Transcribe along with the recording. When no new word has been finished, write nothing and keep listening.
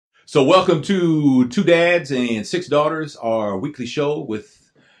So welcome to Two Dads and Six Daughters, our weekly show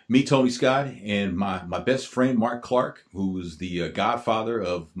with me, Tony Scott, and my best friend, Mark Clark, who's the godfather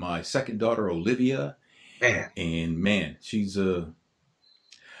of my second daughter, Olivia. Man, And man, she's man,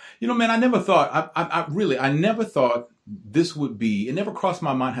 I never thought, I never thought this would be, it never crossed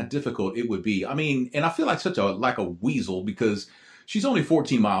my mind how difficult it would be. I mean, and I feel like like a weasel because she's only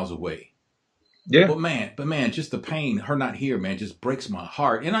 14 miles away. yeah. But man, just the pain, her not here, man, just breaks my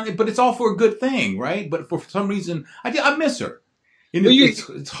heart. But it's all for a good thing, right? But for some reason, I miss her. And Well,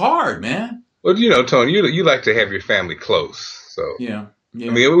 it's hard, man. well, Tony, you like to have your family close, so Yeah, I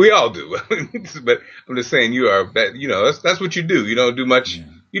yeah, mean, we all do. But I'm just saying, you are that. That's what you do. You don't do much. yeah.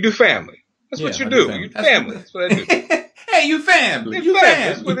 You do family. That's what Yeah, you I do. family. You family. That's what I do. Hey, you family, You you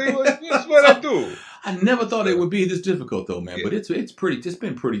family. family. That's what I do. I never thought it would be this difficult, though, man. Yeah. But it's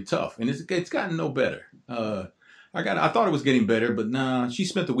been pretty tough, and it's gotten no better. I thought it was getting better, but nah. She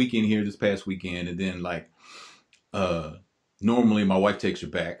spent the weekend here this past weekend, and then normally my wife takes her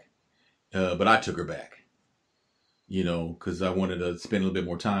back, but I took her back, because I wanted to spend a little bit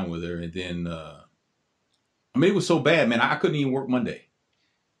more time with her, and then it was so bad, man. I couldn't even work Monday.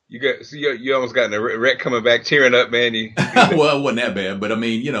 You almost got in a wreck coming back, tearing up, man. Well, it wasn't that bad, but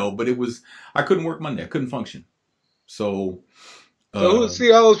but it was. I couldn't work Monday. I couldn't function. So. So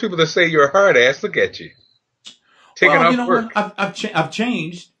see all those people that say you're a hard ass. Look at you, taking Well, off work. what? I've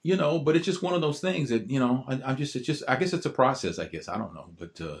changed, but it's just one of those things that I guess it's a process. I guess I don't know,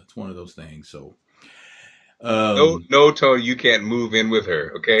 but it's one of those things. So. No, Tony, you can't move in with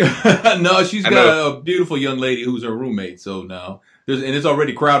her. Okay. No, she's I got know. a beautiful young lady who's her roommate. So no, and it's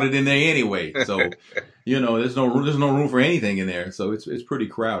already crowded in there anyway. So, there's no room for anything in there. So it's pretty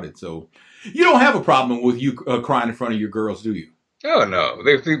crowded. So you don't have a problem with you crying in front of your girls, do you? Oh no,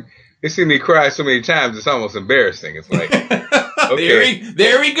 they see me cry so many times. It's almost embarrassing. It's like, okay,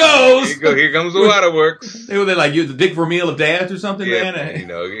 there he goes. here you go. Here comes the waterworks. They were like you the Dick Vermeil of dads or something, Yeah, man.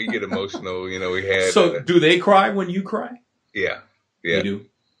 you get emotional. We had. So do they cry when you cry? Yeah, They do.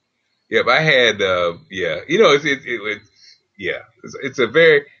 yeah. But I had, yeah. It's a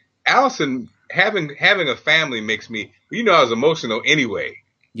very Allison having a family makes me. I was emotional anyway.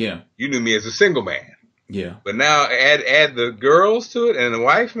 Yeah, You knew me as a single man. yeah. But now add the girls to it and the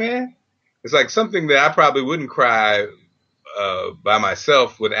wife, man. It's like something that I probably wouldn't cry by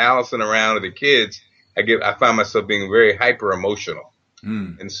myself with Allison around or the kids. I find myself being very hyper emotional,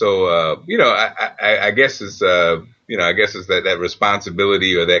 and so I guess it's that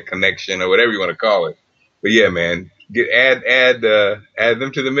responsibility or that connection or whatever you want to call it. But yeah, man, add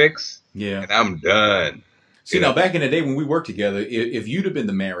them to the mix, Yeah. and I'm done. See, now back in the day when we worked together, if you'd have been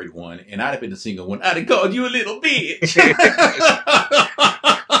the married one and I'd have been the single one, I'd have called you a little bitch.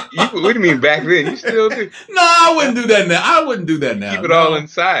 What do you mean back then? You still do? No, I wouldn't do that now. I wouldn't do that now. Keep it No. all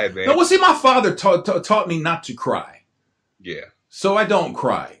inside, man. No, well, see, my father taught me not to cry. Yeah, So I don't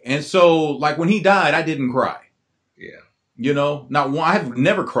cry. And so, like, when he died, I didn't cry. yeah. I have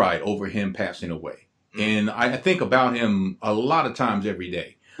never cried over him passing away. And I think about him a lot of times every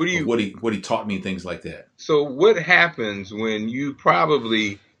day. What do you? What he taught me and things like that. So what happens when you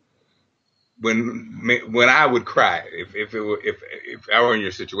probably when I would cry if I were in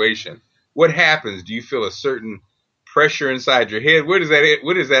your situation? What happens? Do you feel a certain pressure inside your head? Where does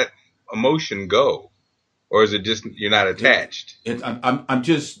that emotion go, or is it just you're not attached? I'm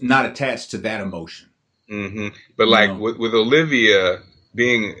just not attached to that emotion. Hmm. But like with Olivia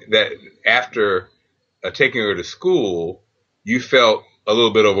being that after taking her to school, you felt a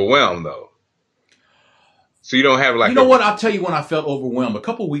little bit overwhelmed though. So you don't have like What? I'll tell you when I felt overwhelmed. A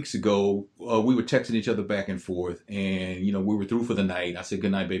couple weeks ago, we were texting each other back and forth, and we were through for the night. I said,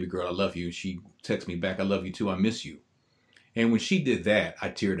 "Good night, baby girl. I love you." She texted me back, "I love you too. I miss you." And when she did that, I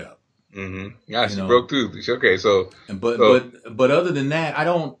teared up. Mm-hmm. Yeah, she broke through. Okay, But other than that, I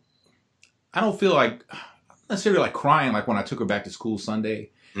don't feel like necessarily like crying like when I took her back to school Sunday.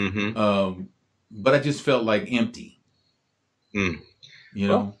 Mm-hmm. But I just felt like empty.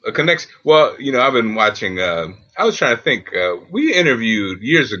 Well, a connection. Well, I've been watching. I was trying to think. We interviewed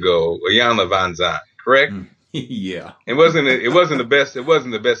years ago Iyanla Van Zandt, correct? Yeah. It wasn't the best. It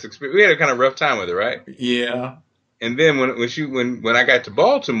wasn't the best experience. We had a kind of rough time with her, right? Yeah. And then when I got to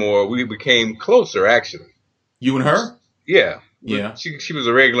Baltimore, we became closer. Actually, You and her? yeah, Yeah. She was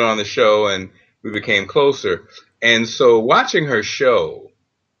a regular on the show, and we became closer. And so watching her show,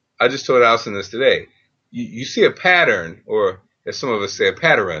 I just told Allison this today. You see a pattern, or as some of us say, a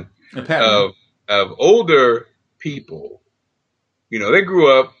pattern of older people. They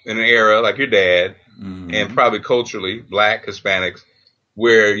grew up in an era like your dad, and probably culturally, black, Hispanics,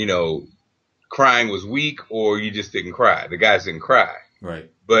 where, crying was weak or you just didn't cry. The guys didn't cry. Right.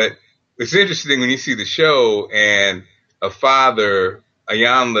 But it's interesting when you see the show and a father,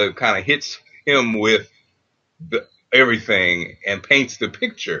 Ayanla, kind of hits him with the, everything and paints the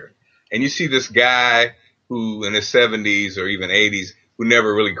picture. And you see this guy who in his 70s or even 80s who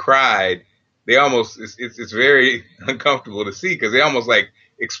never really cried. They almost, it's very uncomfortable to see because they almost like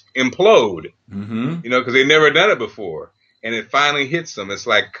implode, Mm-hmm. you know, because they've never done it before. And it finally hits them. It's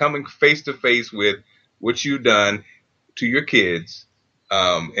like coming face to face with what you've done to your kids.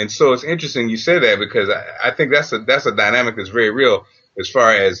 And so it's interesting you say that because I think that's a dynamic that's very real as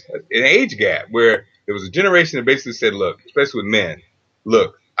far as an age gap where there was a generation that basically said, look, especially with men,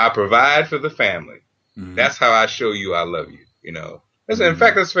 look, I provide for the family. Mm-hmm. That's how I show you I love you. You know, in Mm-hmm.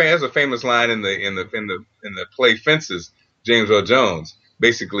 fact, that's a famous line in the play Fences, James Earl Jones.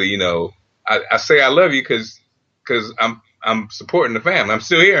 Basically, you know, I say I love you because I'm supporting the family. I'm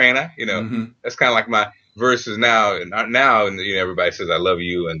still here, ain't I? You know, Mm-hmm. that's kind of like my verses now. And you know, everybody says I love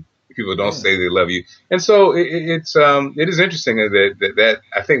you, and people don't Yeah. say they love you. And so it is interesting that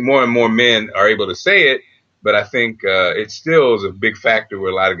I think more and more men are able to say it, but I think it still is a big factor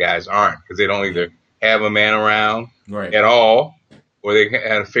where a lot of guys aren't because they don't Yeah. either have a man around Right. at all or they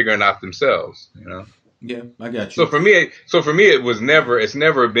have to figure it out themselves. You know. Yeah. I got So you. for me, it's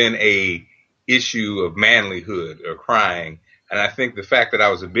never been a issue of manlyhood or crying. And I think the fact that I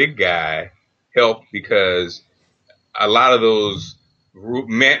was a big guy helped because a lot of those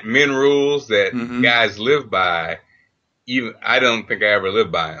men rules that Mm-hmm. guys live by, even I don't think I ever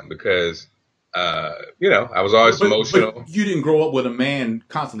lived by them because, you know, I was always But emotional. you didn't grow up with a man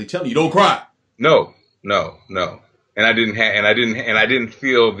constantly telling you don't cry. No, no, no. And I didn't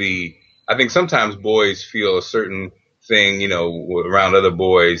feel I think sometimes boys feel a certain thing, you know, around other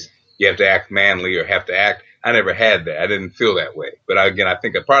boys. You have to act manly or have to act. I never had that. I didn't feel that way. But again, I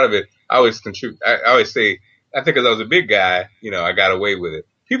think a part of it, I always contribute. I always say, I think because I was a big guy, you know, I got away with it.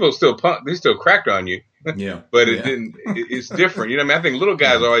 People still they still cracked on you, Yeah. but it Yeah. didn't, it's different. You know what I mean? I think little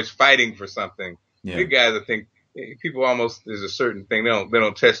guys Yeah. are always fighting for something. Yeah. Big guys, I think people almost, there's a certain thing. They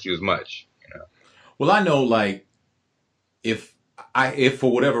don't test you as much. Well, I know, like, if if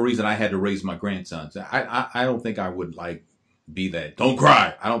for whatever reason I had to raise my grandsons, I don't think I would like be that. Don't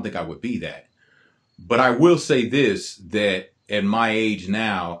cry. I don't think I would be that. But I will say this: that at my age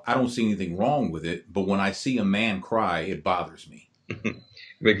now, I don't see anything wrong with it. But when I see a man cry, it bothers me.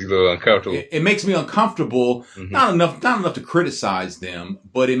 Makes you a little uncomfortable. It makes me uncomfortable. Hmm. Not enough to criticize them,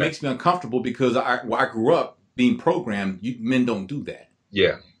 but it Right. makes me uncomfortable because I grew up being programmed. Men don't do that.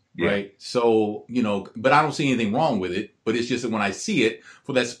 Yeah. Yeah. Right. So, but I don't see anything wrong with it. But it's just that when I see it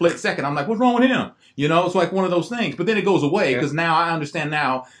for that split second, I'm like, what's wrong with him? It's like one of those things. But then it goes away Yeah. because now I understand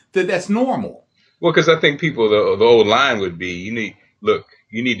now that that's normal. Well, because I think people, the old line would be, you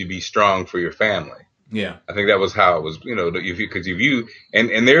need to be strong for your family. Yeah. I think that was how it was, you know, because if you,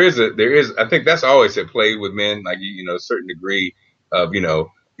 and I think that's always at play with men, like, you know, a certain degree of, you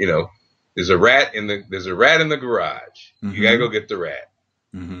know, there's a rat in the garage. You gotta Mm-hmm. go get the rat.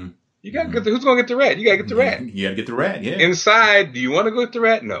 Mm-hmm. You gotta Mm-hmm. get who's gonna get the rat? You gotta get the rat. You got to get the rat. Yeah. Inside, do you want to go get the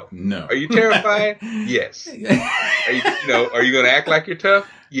rat? No. No. Are you terrified? Yes. Are you going to act like you're tough?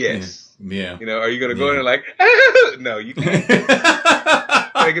 Yeah. Yes. Yeah. You know, are you going to go in Yeah. there like, no, you can't.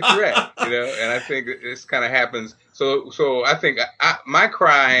 Gotta get the rat, you know, and I think this kind of happens. So I think my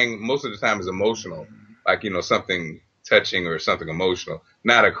crying most of the time is emotional, like, you know, something touching or something emotional,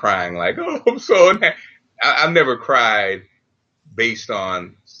 not a crying like, oh, I'm so unhappy. I've never cried based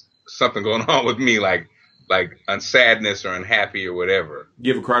on something going on with me, like sadness or unhappy or whatever.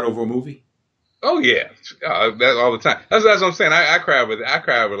 You ever cried over a movie? Oh yeah, that's all the time. That's what I'm saying. I cry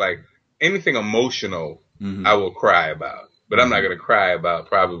over like anything emotional. I Mm-hmm. will cry about, but I'm not Mm-hmm. gonna cry about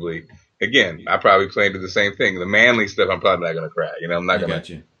probably. Again, I probably play into the same thing. The manly stuff, I'm probably not gonna cry. You know, I got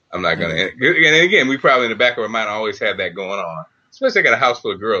you. I'm not I gonna. got you. And again, we probably in the back of our mind always have that going on. Especially I got a house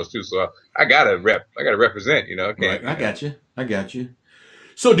full of girls too, so I gotta represent. You know, I can't. Right. I got you. I got you.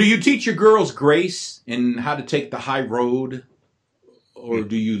 So, do you teach your girls grace and how to take the high road, or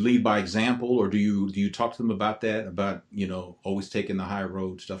do you lead by example, or do you talk to them about that, about always taking the high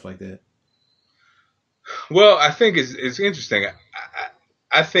road, stuff like that? Well, I think it's interesting.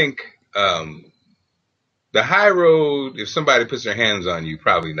 I think the high road. If somebody puts their hands on you,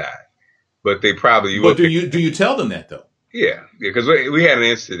 probably not, but they probably will But do take. you tell them that though? Yeah, because we had an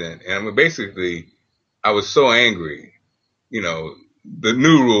incident, and basically, I was so angry. You know, the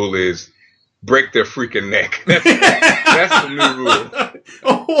new rule is break their freaking neck. That's the new rule.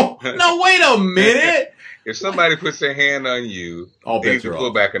 Oh, no, wait a minute. If somebody puts their hand on you, All they need bets to are pull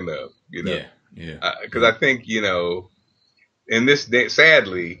off. back enough. You know, Yeah, yeah, because yeah. I think in this day,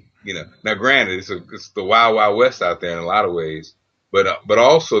 sadly, now granted, it's the wild wild west out there in a lot of ways. but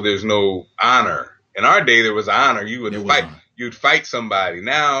also there's no honor. In our day, there was honor. You would It was fight. on. You'd fight somebody.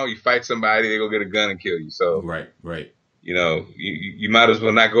 Now you fight somebody, they go get a gun and kill you. So Right, right. you might as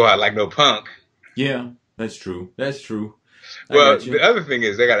well not go out like no punk. Yeah, that's true. That's true. I Well, got the you. other thing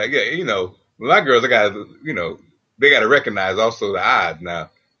is they gotta, yeah, my girls, they gotta recognize also the odds. Now,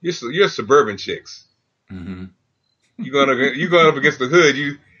 you're suburban chicks. Hmm. You going up against the hood.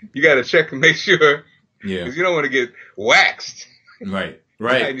 You gotta check and make sure Yeah. because you don't want to get waxed. Right. You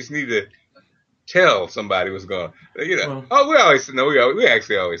might Right. just need to tell somebody what's going on. Well. Oh, we always know we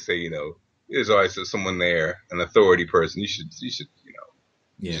actually always say there's always someone there, an authority person. You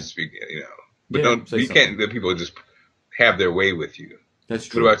Yeah. should speak. But Yeah. don't Say you something. can't let people just have their way with you. That's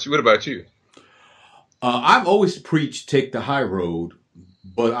What true. about you? What about you? I've always preached take the high road,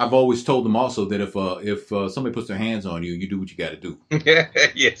 but I've always told them also that if somebody puts their hands on you, you do what you got to do.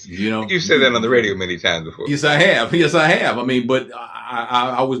 Yes, You know, you said that on the radio many times before. Yes, I have. Yes, I have. I mean, but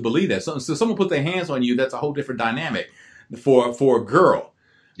I always believe that. So someone put their hands on you, that's a whole different dynamic for a girl.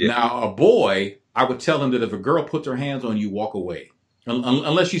 Yeah. Now, a boy, I would tell him that if a girl puts her hands on you, walk away,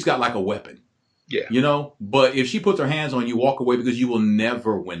 unless she's got like a weapon. Yeah. But if she puts her hands on you, walk away because you will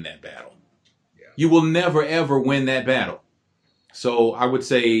never win that battle. Yeah. You will never ever win that battle. So I would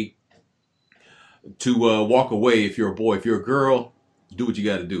say to walk away if you're a boy. If you're a girl, do what you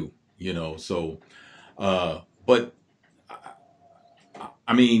got to do. So. But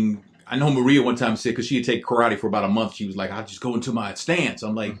I mean, I know Maria one time said because she had taken karate for about a month, she was like, "I'll just go into my stance."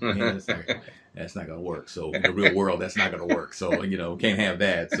 I'm like, "Man, that's not gonna work." So in the real world, that's not gonna work. So can't have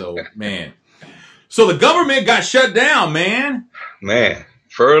that. So man, so the government got shut down, man. Man,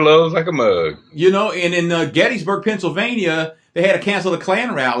 furloughs like a mug. And in Gettysburg, Pennsylvania, they had to cancel the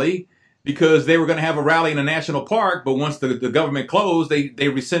Klan rally because they were going to have a rally in a national park, but once the government closed, they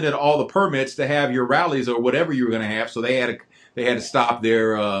rescinded all the permits to have your rallies or whatever you were going to have. So they had to stop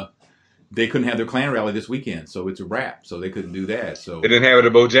their. They couldn't have their Klan rally this weekend, so it's a wrap. So they couldn't do that. So They didn't have it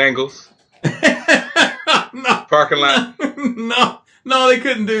at Bojangles no, parking lot. no, they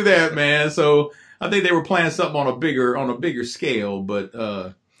couldn't do that, man. So I think they were planning something on a bigger scale,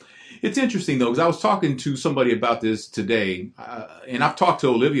 but. It's interesting, though, because I was talking to somebody about this today, and I've talked to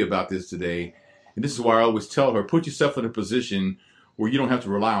Olivia about this today, and this is why I always tell her, put yourself in a position where you don't have to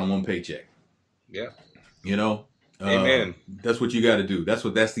rely on one paycheck. Yeah. Amen. That's what you got to do. That's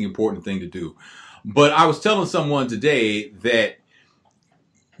the important thing to do. But I was telling someone today that,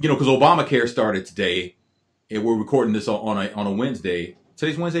 because Obamacare started today, and we're recording this on a Wednesday.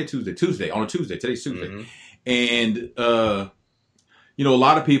 Today's Wednesday, Tuesday. On a Tuesday. Today's Tuesday. Mm-hmm. And, a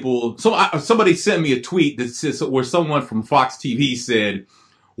lot of people. Somebody sent me a tweet that says where someone from Fox TV said,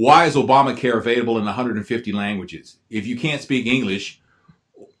 "Why is Obamacare available in 150 languages? If you can't speak English,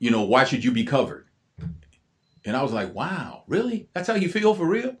 why should you be covered?" And I was like, "Wow, really? That's how you feel for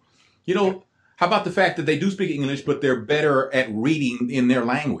real? How about the fact that they do speak English, but they're better at reading in their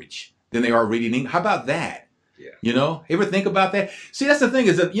language than they are reading English? How about that? Yeah. Ever think about that? See, that's the thing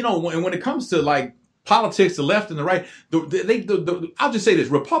is that when it comes to like." Politics, the left and the right. I'll just say this: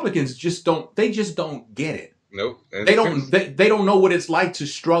 Republicans just don't get it. Nope. They don't know what it's like to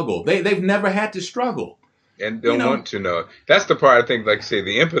struggle. They've never had to struggle and don't want to know. That's the part I think. Like I say,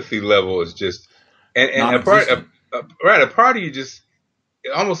 the empathy level is just and a part of you just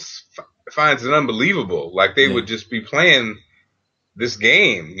almost finds it unbelievable. Like they would just be playing this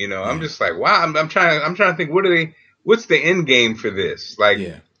game. I'm just like, wow. I'm trying to think. What's the end game for this? Like.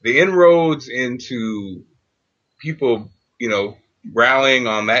 Yeah. The inroads into people, rallying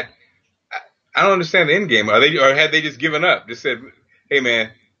on that. I don't understand the end game. Or had they just given up? Just said, "Hey, man,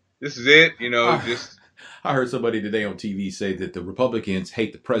 this is it." I heard somebody today on TV say that the Republicans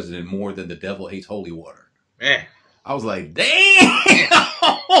hate the president more than the devil hates holy water. Man, I was like, damn.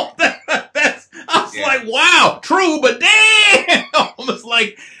 I was like, wow, true, but damn. It's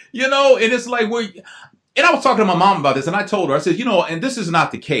like, and it's like And I was talking to my mom about this, and I told her, I said, and this is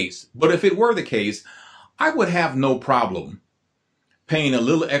not the case, but if it were the case, I would have no problem paying a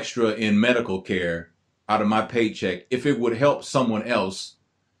little extra in medical care out of my paycheck if it would help someone else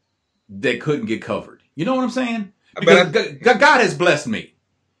that couldn't get covered. You know what I'm saying? Because God has blessed me.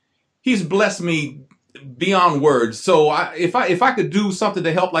 He's blessed me beyond words. So if I could do something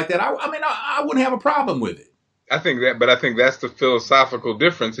to help like that, I wouldn't have a problem with it. I think that's the philosophical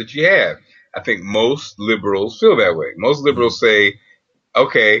difference that you have. I think most liberals feel that way. Most liberals say,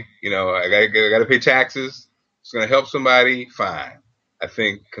 okay, I got to pay taxes. It's going to help somebody. Fine. I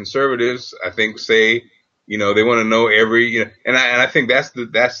think conservatives, say, they want to know and I think that's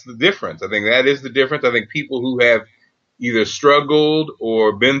the difference. I think that is the difference. I think people who have either struggled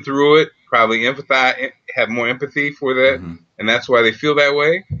or been through it probably empathize, have more empathy for that, Mm-hmm. and that's why they feel that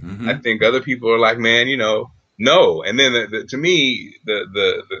way. I Mm-hmm. think other people are like, man, no. And then to me,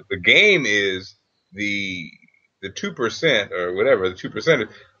 the game is the 2% or whatever, the 2%.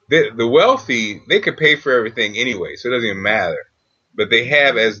 The wealthy, they could pay for everything anyway, so it doesn't even matter. But they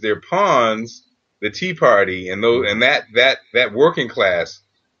have as their pawns the Tea Party and those Mm-hmm. and that working class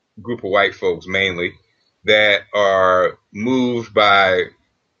group of white folks mainly that are moved by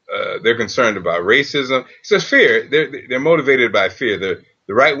they're concerned about racism. So fear. They're motivated by fear. The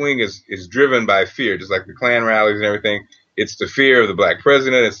right wing is driven by fear, just like the Klan rallies and everything. It's the fear of the black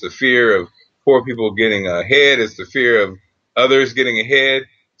president. It's the fear of poor people getting ahead. It's the fear of others getting ahead.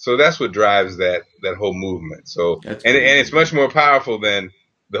 So that's what drives that whole movement. So That's and it's crazy. much more powerful than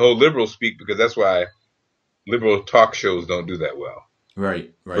the whole liberal speak, because that's why liberal talk shows don't do that well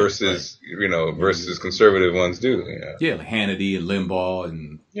Right, right, right. versus Yeah, versus conservative ones do. yeah, like Hannity and Limbaugh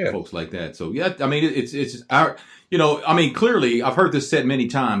and Yeah. folks like that. So yeah, I mean, it's our, I mean, clearly, I've heard this said many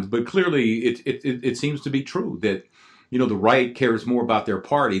times, but clearly, it seems to be true that the right cares more about their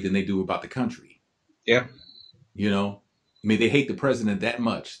party than they do about the country. Yeah. I mean, they hate the president that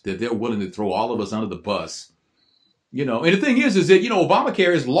much that they're willing to throw all of us under the bus. And the thing is that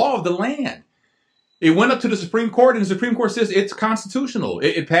Obamacare is law of the land. It went up to the Supreme Court, and the Supreme Court says it's constitutional.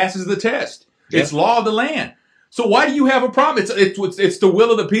 It passes the test. Yeah. It's law of the land. So why do you have a problem? It's the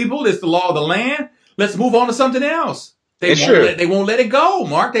will of the people. It's the law of the land. Let's move on to something else. They won't let it go,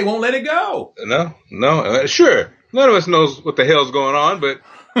 Mark. They won't let it go. No. Sure. None of us knows what the hell's going on, but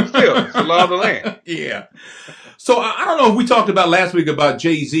still, it's the law of the land. Yeah. So I don't know if we talked about last week about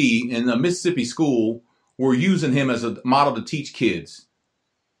Jay-Z in the Mississippi school. We're using him as a model to teach kids.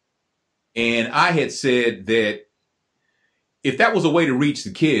 And I had said that if that was a way to reach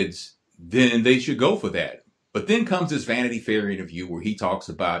the kids, then they should go for that. But then comes this Vanity Fair interview where he talks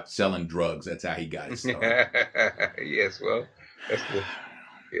about selling drugs. That's how he got his start. Yes, well,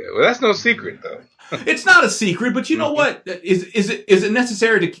 that's no secret though. It's not a secret, but you know what? Is it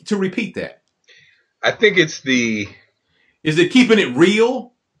necessary to repeat that? I think it's Is it keeping it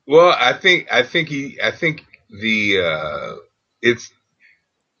real? Well, I think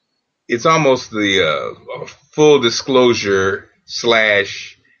it's almost the full disclosure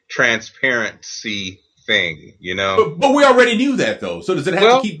 / transparency thing, But we already knew that though. So does it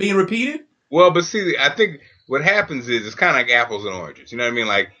have to keep being repeated? Well, but see, I think what happens is it's kind of like apples and oranges. You know what I mean?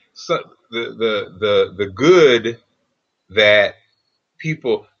 Like the good that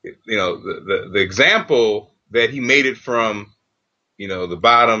people, the example that he made it from, the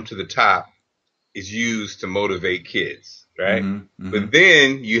bottom to the top is used to motivate kids, right? Mm-hmm, mm-hmm. But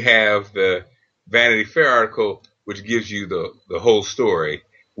then you have the Vanity Fair article, which gives you the whole story,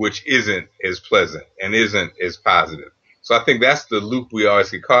 which isn't as pleasant and isn't as positive. So I think that's the loop we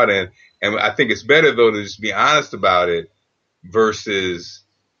always get caught in. And I think it's better, though, to just be honest about it versus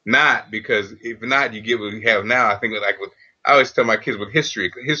not, because if not, you get what we have now. I think I always tell my kids with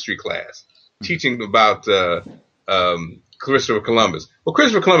history class, teaching about Christopher Columbus. Well,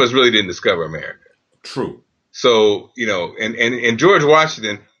 Christopher Columbus really didn't discover America. True. So, and George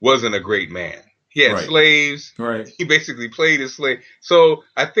Washington wasn't a great man. He had slaves. Right. He basically played as slave. So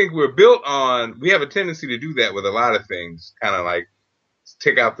I think we have a tendency to do that with a lot of things, kind of like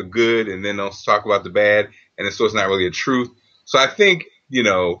take out the good and then don't talk about the bad. And so it's not really a truth. So I think, at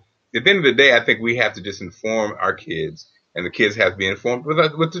the end of the day, I think we have to just inform our kids, and the kids have to be informed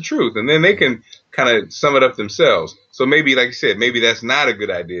with the truth. And then they can kind of sum it up themselves. So maybe, like you said, maybe that's not a good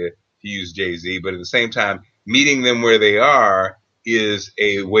idea to use Jay-Z, but at the same time, meeting them where they are is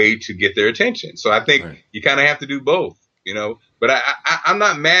a way to get their attention. So I think you kind of have to do both, But I'm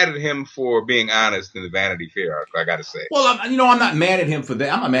not mad at him for being honest in the Vanity Fair article, I got to say. Well, I'm not mad at him for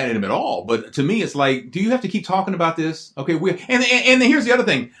that. I'm not mad at him at all. But to me, it's like, do you have to keep talking about this? Okay, and here's the other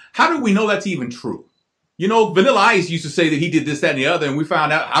thing. How do we know that's even true? Vanilla Ice used to say that he did this, that, and the other, and we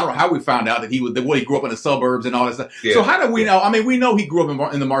found out. I don't know how we found out that he grew up in the suburbs and all that stuff. Yeah. So how do we know? I mean, we know he grew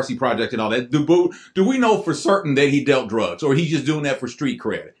up in the Marcy Project and all that. Do we know for certain that he dealt drugs, or he's just doing that for street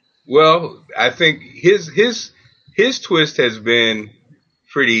cred? Well, I think his twist has been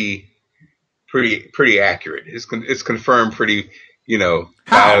pretty accurate. It's confirmed pretty,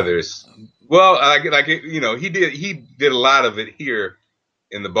 by others. Well, he did a lot of it here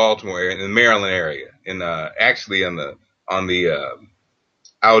in the Baltimore area, in the Maryland area, and actually out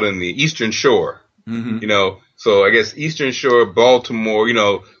in the Eastern Shore. Mm-hmm. So I guess Eastern Shore, Baltimore,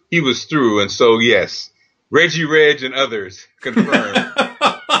 he was through, and so yes, Reggie Reg and others confirmed.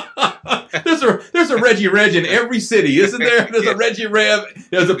 There's a Reggie Reg in every city, isn't there? There's a Reggie Rev.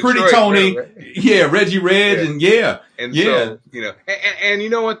 There's a Pretty Detroit, Tony. right? Yeah, Reggie Reg, Yeah. and yeah. And Yeah. so, you know, and you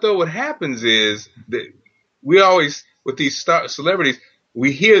know what though? What happens is that we always, with these celebrities,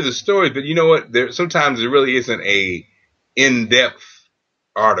 we hear the stories, but you know what? Sometimes there really isn't a in-depth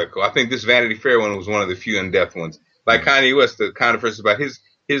article. I think this Vanity Fair one was one of the few in-depth ones. Like Kanye West, the kind of person about his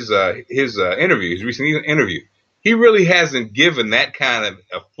interview, his recent interview. He really hasn't given that kind of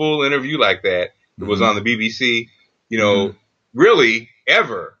a full interview like that. It was on the BBC, you know, really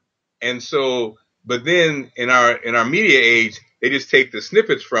ever. And so, but then in our media age, they just take the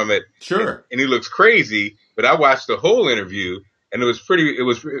snippets from it. Sure. And he looks crazy. But I watched the whole interview, and it was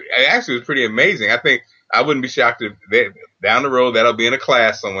pretty amazing. I think I wouldn't be shocked if down the road that'll be in a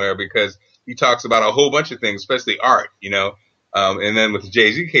class somewhere, because he talks about a whole bunch of things, especially art, you know. And then with the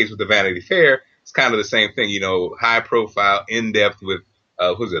Jay-Z case with the Vanity Fair, it's kind of the same thing, you know, high profile, in depth with,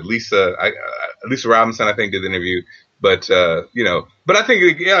 who's it? Lisa Robinson, I think, did the interview. But, you know, but I think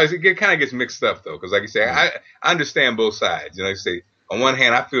it kind of gets mixed up though. Cause like you say, I understand both sides. You know, you say on one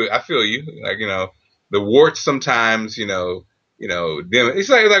hand, I feel you, like, you know, the warts sometimes, you know, it's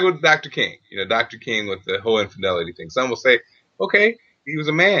like with Dr. King, you know, Dr. King with the whole infidelity thing. Some will say, okay, he was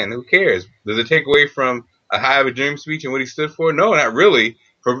a man. Who cares? Does it take away from a High of a Dream speech and what he stood for? No, not really.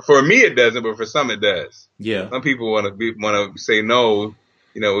 For me, it doesn't, but for some, it does. Yeah. Some people want to say no,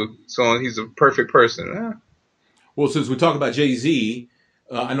 you know, so he's a perfect person. Well, since we talk about Jay-Z,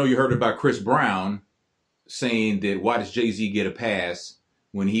 I know you heard about Chris Brown saying that why does Jay-Z get a pass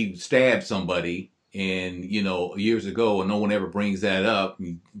when he stabbed somebody, and, you know, years ago, and no one ever brings that up.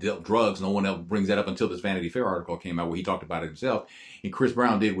 He dealt drugs. No one ever brings that up until this Vanity Fair article came out where he talked about it himself. And Chris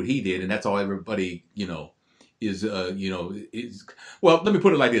Brown did what he did, and that's all everybody, you know, is, well, let me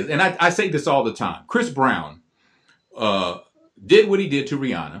put it like this. And I say this all the time. Chris Brown did what he did to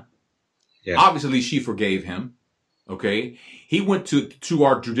Rihanna. Yeah. Obviously, she forgave him. Okay. He went to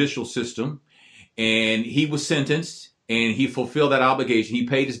our judicial system, and he was sentenced, and he fulfilled that obligation. He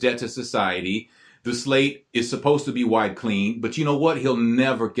paid his debt to society. The slate is supposed to be wiped clean, but you know what? He'll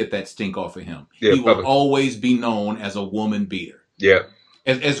never get that stink off of him. Yeah, he will always be known as a woman beater. Yeah.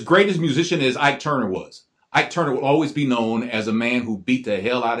 As great as musician as Ike Turner was, Ike Turner will always be known as a man who beat the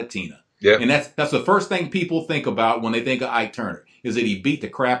hell out of Tina. Yeah. And that's the first thing people think about when they think of Ike Turner, is that he beat the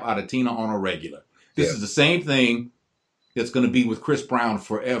crap out of Tina on a regular. This is the same thing that's going to be with Chris Brown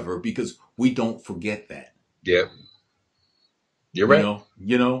forever, because we don't forget that. Yeah. You're right.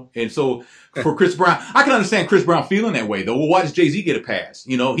 You know, and so for Chris Brown, I can understand Chris Brown feeling that way, though. Well, why does Jay-Z get a pass?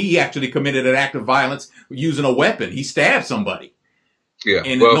 You know, he actually committed an act of violence using a weapon. He stabbed somebody. Yeah.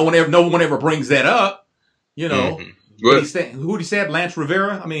 And no one ever brings that up. You know, who did he stab? Lance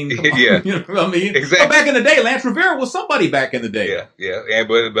Rivera? I mean, yeah. You know what I mean? Exactly. But back in the day, Lance Rivera was somebody back in the day. Yeah. And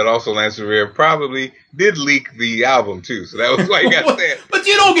but also Lance Rivera probably did leak the album too, so that was why he got stabbed. But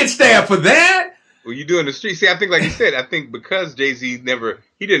you don't get stabbed for that. Well, you do in the street. See, I think, like you said, I think because Jay-Z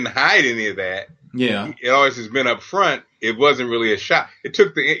he didn't hide any of that. Yeah. It always has been up front. It wasn't really a shot. I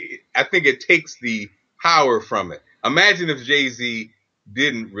think it takes the power from it. Imagine if Jay-Z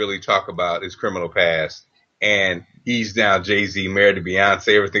didn't really talk about his criminal past, and he's now Jay-Z, married to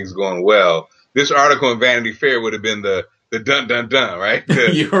Beyonce, everything's going well. This article in Vanity Fair would have been the dun dun dun, right?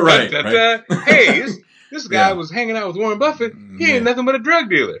 You're right. Dun, dun, dun. Hey, this guy was hanging out with Warren Buffett. He ain't nothing but a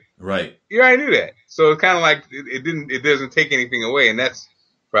drug dealer. Right. You already knew that. So it's kind of like it doesn't take anything away, and that's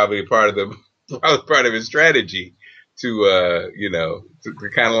probably part of his strategy to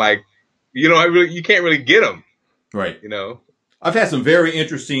kind of like, you can't really get him. Right. You know. I've had some very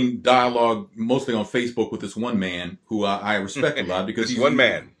interesting dialogue, mostly on Facebook, with this one man who I respect a lot, because he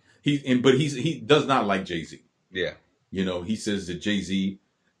does not like Jay-Z. Yeah. You know, he says that Jay-Z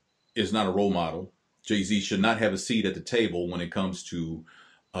is not a role model. Jay-Z should not have a seat at the table when it comes to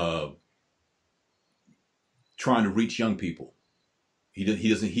trying to reach young people. He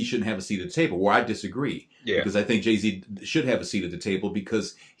shouldn't have a seat at the table. Where I disagree. Yeah. Because I think Jay-Z should have a seat at the table,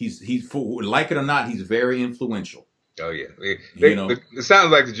 because he's like it or not, he's very influential. Oh yeah. It sounds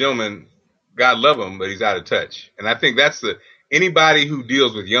like the gentleman, God love him, but he's out of touch. And I think that's anybody who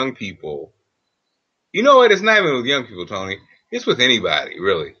deals with young people. You know what? It's not even with young people, Tony. It's with anybody,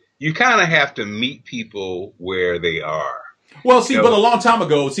 really. You kind of have to meet people where they are. Well, see, but a long time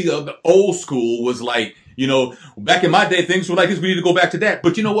ago, the old school was like, back in my day, things were like this. We need to go back to that.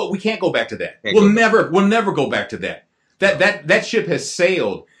 But you know what? We can't go back to that. We'll never go back to that. That ship has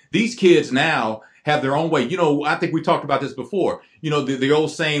sailed. These kids now have their own way. You know, I think we talked about this before. You know, the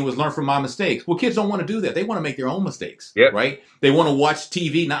old saying was learn from my mistakes. Well, kids don't want to do that. They want to make their own mistakes, Yep. right? They want to watch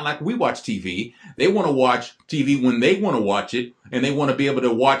TV, not like we watch TV. They want to watch TV when they want to watch it, and they want to be able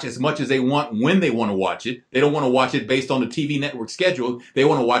to watch as much as they want when they want to watch it. They don't want to watch it based on the TV network schedule. They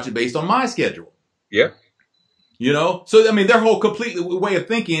want to watch it based on my schedule. Yep. You know, so I mean, their whole completely way of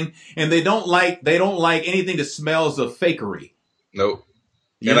thinking, and they don't like anything that smells of fakery. Nope.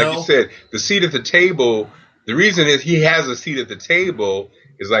 You And know? like you said, the seat at the table, the reason is he has a seat at the table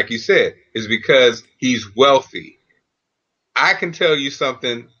is like you said, is because he's wealthy. I can tell you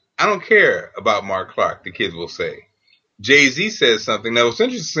something. I don't care about Mark Clark, the kids will say. Jay-Z says something. Now, what's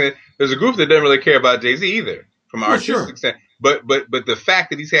interesting, there's a group that doesn't really care about Jay-Z either, from an artistic standpoint. But the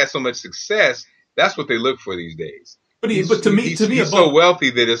fact that he's had so much success, that's what they look for these days. But to me, he's so wealthy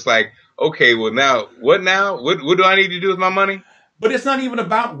that it's like, okay, well now? What do I need to do with my money? But it's not even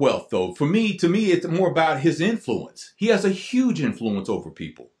about wealth, though. To me, it's more about his influence. He has a huge influence over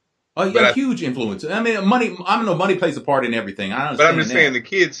people. A huge influence. I mean, money. I know money plays a part in everything. I understand. But I'm just saying, the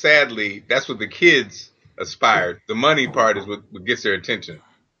kids, sadly, that's what the kids aspire. The money part is what gets their attention,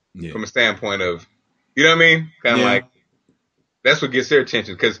 from a standpoint of, you know what I mean? Kind of like that's what gets their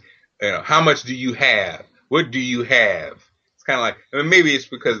attention because how much do you have? What do you have? It's kind of like, I mean, maybe it's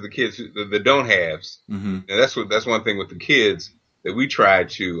because of the kids, the don't haves. Mm-hmm. And that's one thing with the kids that we try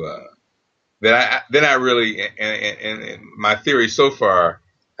to, they're not really, and my theory so far,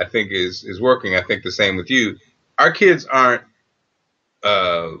 I think is working. I think the same with you. Our kids aren't,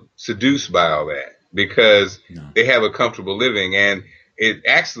 seduced by all that because they have a comfortable living and they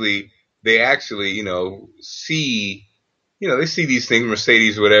actually, see, they see these things,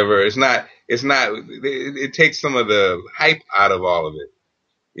 Mercedes, whatever. It takes some of the hype out of all of it,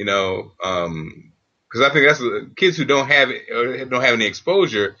 because I think that's kids who don't have it or don't have any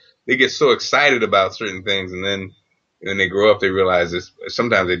exposure. They get so excited about certain things, and then when they grow up, they realize this.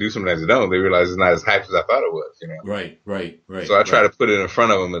 Sometimes they do, sometimes they don't. They realize it's not as hype as I thought it was. Right. So I try to put it in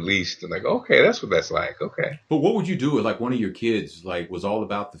front of them at least, and like, okay, that's what that's like. Okay. But what would you do if like one of your kids was all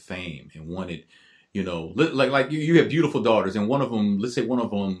about the fame and wanted, like you have beautiful daughters, and one of them, let's say one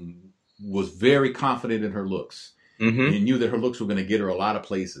of them was very confident in her looks. Mm-hmm. And knew that her looks were going to get her a lot of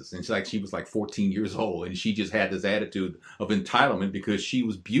places. And she was like 14 years old, and she just had this attitude of entitlement because she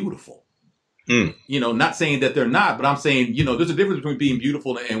was beautiful. Mm. Not saying that they're not, but I'm saying, there's a difference between being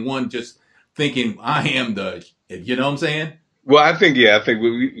beautiful and one just thinking I am you know what I'm saying? Well, I think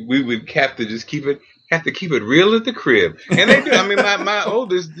we would have to just keep it real at the crib. And they do. I mean, my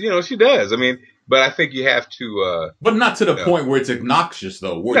oldest, she does. I mean, but I think you have to. But not to the point where it's obnoxious,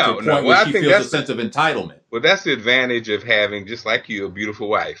 though. Where it's a point where she feels a sense of entitlement. Well, that's the advantage of having, just like you, a beautiful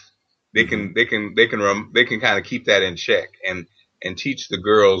wife. They can kind of keep that in check and teach the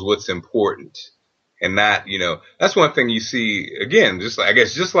girls what's important, and not, that's one thing you see again. Just like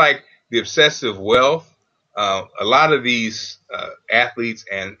the obsessive wealth. A lot of these athletes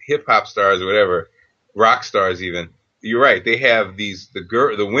and hip hop stars or whatever, rock stars even. You're right. They have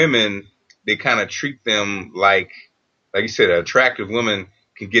the women. They kind of treat them like you said, an attractive woman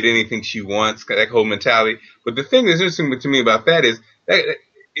can get anything she wants, that whole mentality. But the thing that's interesting to me about that is that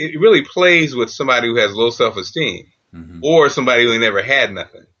it really plays with somebody who has low self-esteem or somebody who never had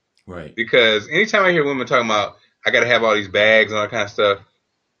nothing. Right. Because anytime I hear women talking about, I got to have all these bags and all that kind of stuff,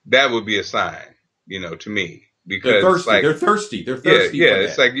 that would be a sign, to me. Because they're thirsty. They're thirsty. Yeah.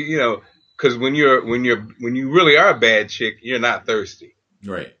 It's like, because when you really are a bad chick, you're not thirsty.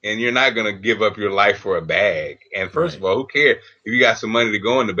 Right. And you're not going to give up your life for a bag. And first of all, who cares if you got some money to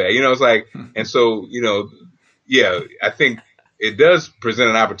go in the bag? It's like, and so, I think it does present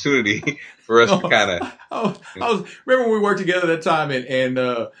an opportunity for us to kind of. I was remember when we worked together that time and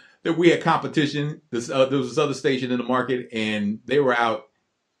that we had competition. There was this other station in the market and they were out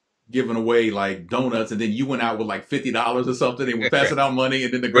giving away like donuts, and then you went out with like $50 or something and were passing out money,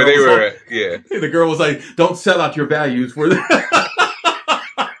 and then the girl the girl was like, "Don't sell out your values for that."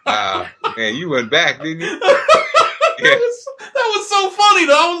 Man, you went back, didn't you? That was so funny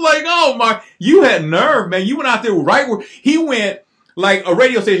though. I was like, "Oh my, you had nerve, man! You went out there right where he went." Like a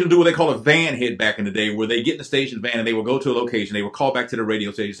radio station would do what they call a van hit back in the day, where they get in the station van and they will go to a location. They will call back to the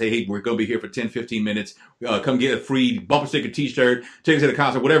radio station, say, "Hey, we're going to be here for 10, 15 minutes. Come get a free bumper sticker, t-shirt, take us to the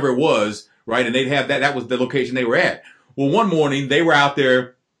concert," whatever it was, right? And they'd have that. That was the location they were at. Well, one morning they were out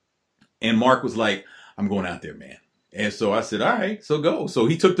there and Mark was like, "I'm going out there, man." And so I said, "All right, so go." So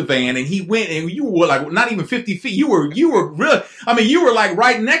he took the van and he went, and you were like not even 50 feet. You were really, you were like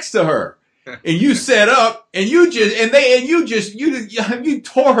right next to her. and you set up, and you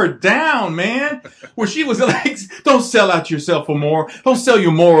tore her down, man. Where she was like, "Don't sell out yourself for more. Don't sell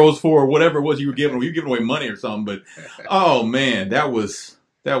your morals for whatever it was you were giving away. You were giving away money or something." But oh man, that was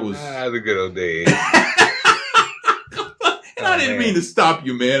The good old days. And I didn't mean to stop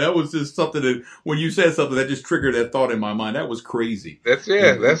you, man. That was just something that when you said something that just triggered that thought in my mind. That was crazy. That's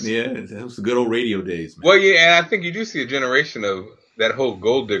that was the good old radio days, man. Well, yeah, and I think you do see a generation of that whole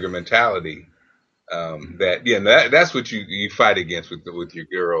gold digger mentality. That's what you fight against with your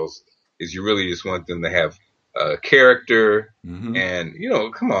girls, is you really just want them to have character, and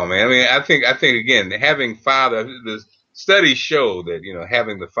come on, man. I mean, I think again, having the studies show that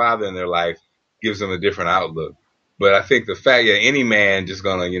having the father in their life gives them a different outlook. But I think the fact that any man just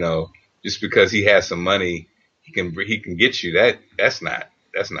gonna just because he has some money he can get you, that's not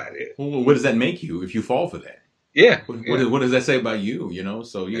it. Well, what does that make you if you fall for that? Yeah. What does that say about you?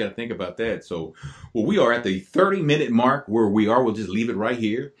 So you got to think about that. So, well, we are at the 30-minute mark where we are. We'll just leave it right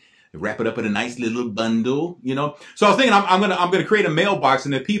here. Wrap it up in a nice little bundle. So I was thinking I'm gonna create a mailbox,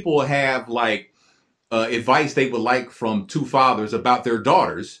 and if people have like advice they would like from two fathers about their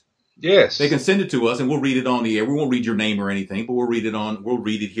daughters, yes, they can send it to us, and we'll read it on the air. We won't read your name or anything, but we'll read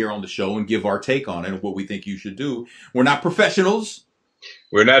it here on the show and give our take on it and what we think you should do. We're not professionals.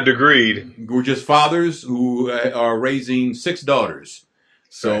 We're not degreed. We're just fathers who are raising 6 daughters.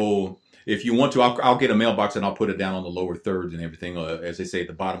 So right. If you want to, I'll get a mailbox and I'll put it down on the lower thirds and everything, as they say, at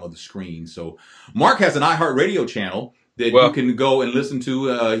the bottom of the screen. So Mark has an iHeartRadio channel that you can go and listen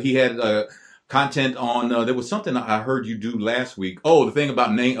to. He had content on, there was something I heard you do last week. Oh, the thing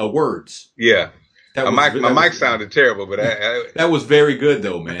about words. Yeah. My mic sounded terrible, but that was very good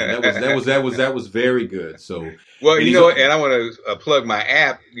though, man. That was very good. So well, and I want to plug my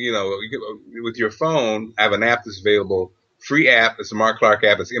app. With your phone, I have an app that's available, free app. It's a Mark Clark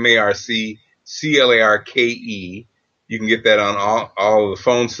app. It's MarkClarke. You can get that on all of the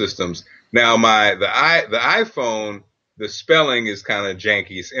phone systems. Now, the iPhone, the spelling is kind of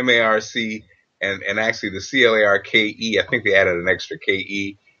janky. It's MARC and actually the CLARKE. I think they added an extra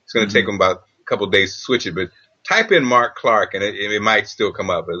KE. It's going to take them about couple of days to switch it, but type in Mark Clark and it might still come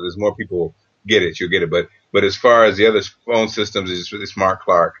up. As more people get it, you'll get it. But as far as the other phone systems, it's Mark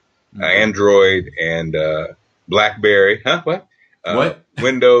Clark, Android and BlackBerry. What?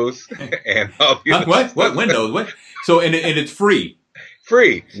 Windows and all the other what Windows? What? So and it's free.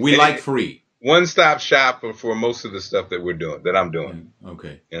 Free. We like free. One-stop shop for most of the stuff that I'm doing.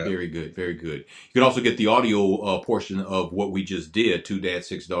 Okay. Very good. Very good. You can also get the audio portion of what we just did, 2 Dads,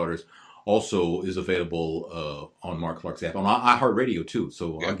 6 Daughters. Also is available on Mark Clark's app, on iHeartRadio too.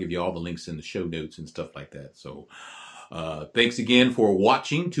 So I'll give you all the links in the show notes and stuff like that. So thanks again for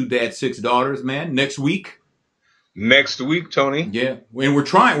watching 2 Dads, 6 Daughters, man. Next week, Tony. Yeah, and we're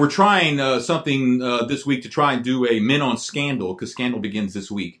trying something this week to try and do a Men on Scandal, because Scandal begins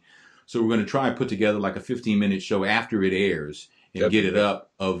this week. So we're going to try and put together like a 15-minute show after it airs and get it up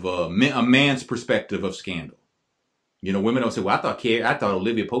of a man's perspective of Scandal. Women don't say, well, I thought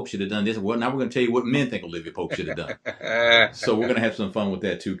Olivia Pope should have done this. Well, now we're going to tell you what men think Olivia Pope should have done. So we're going to have some fun with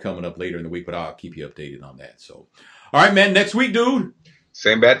that, too, coming up later in the week, but I'll keep you updated on that. So, all right, man, next week, dude.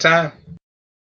 Same bad time.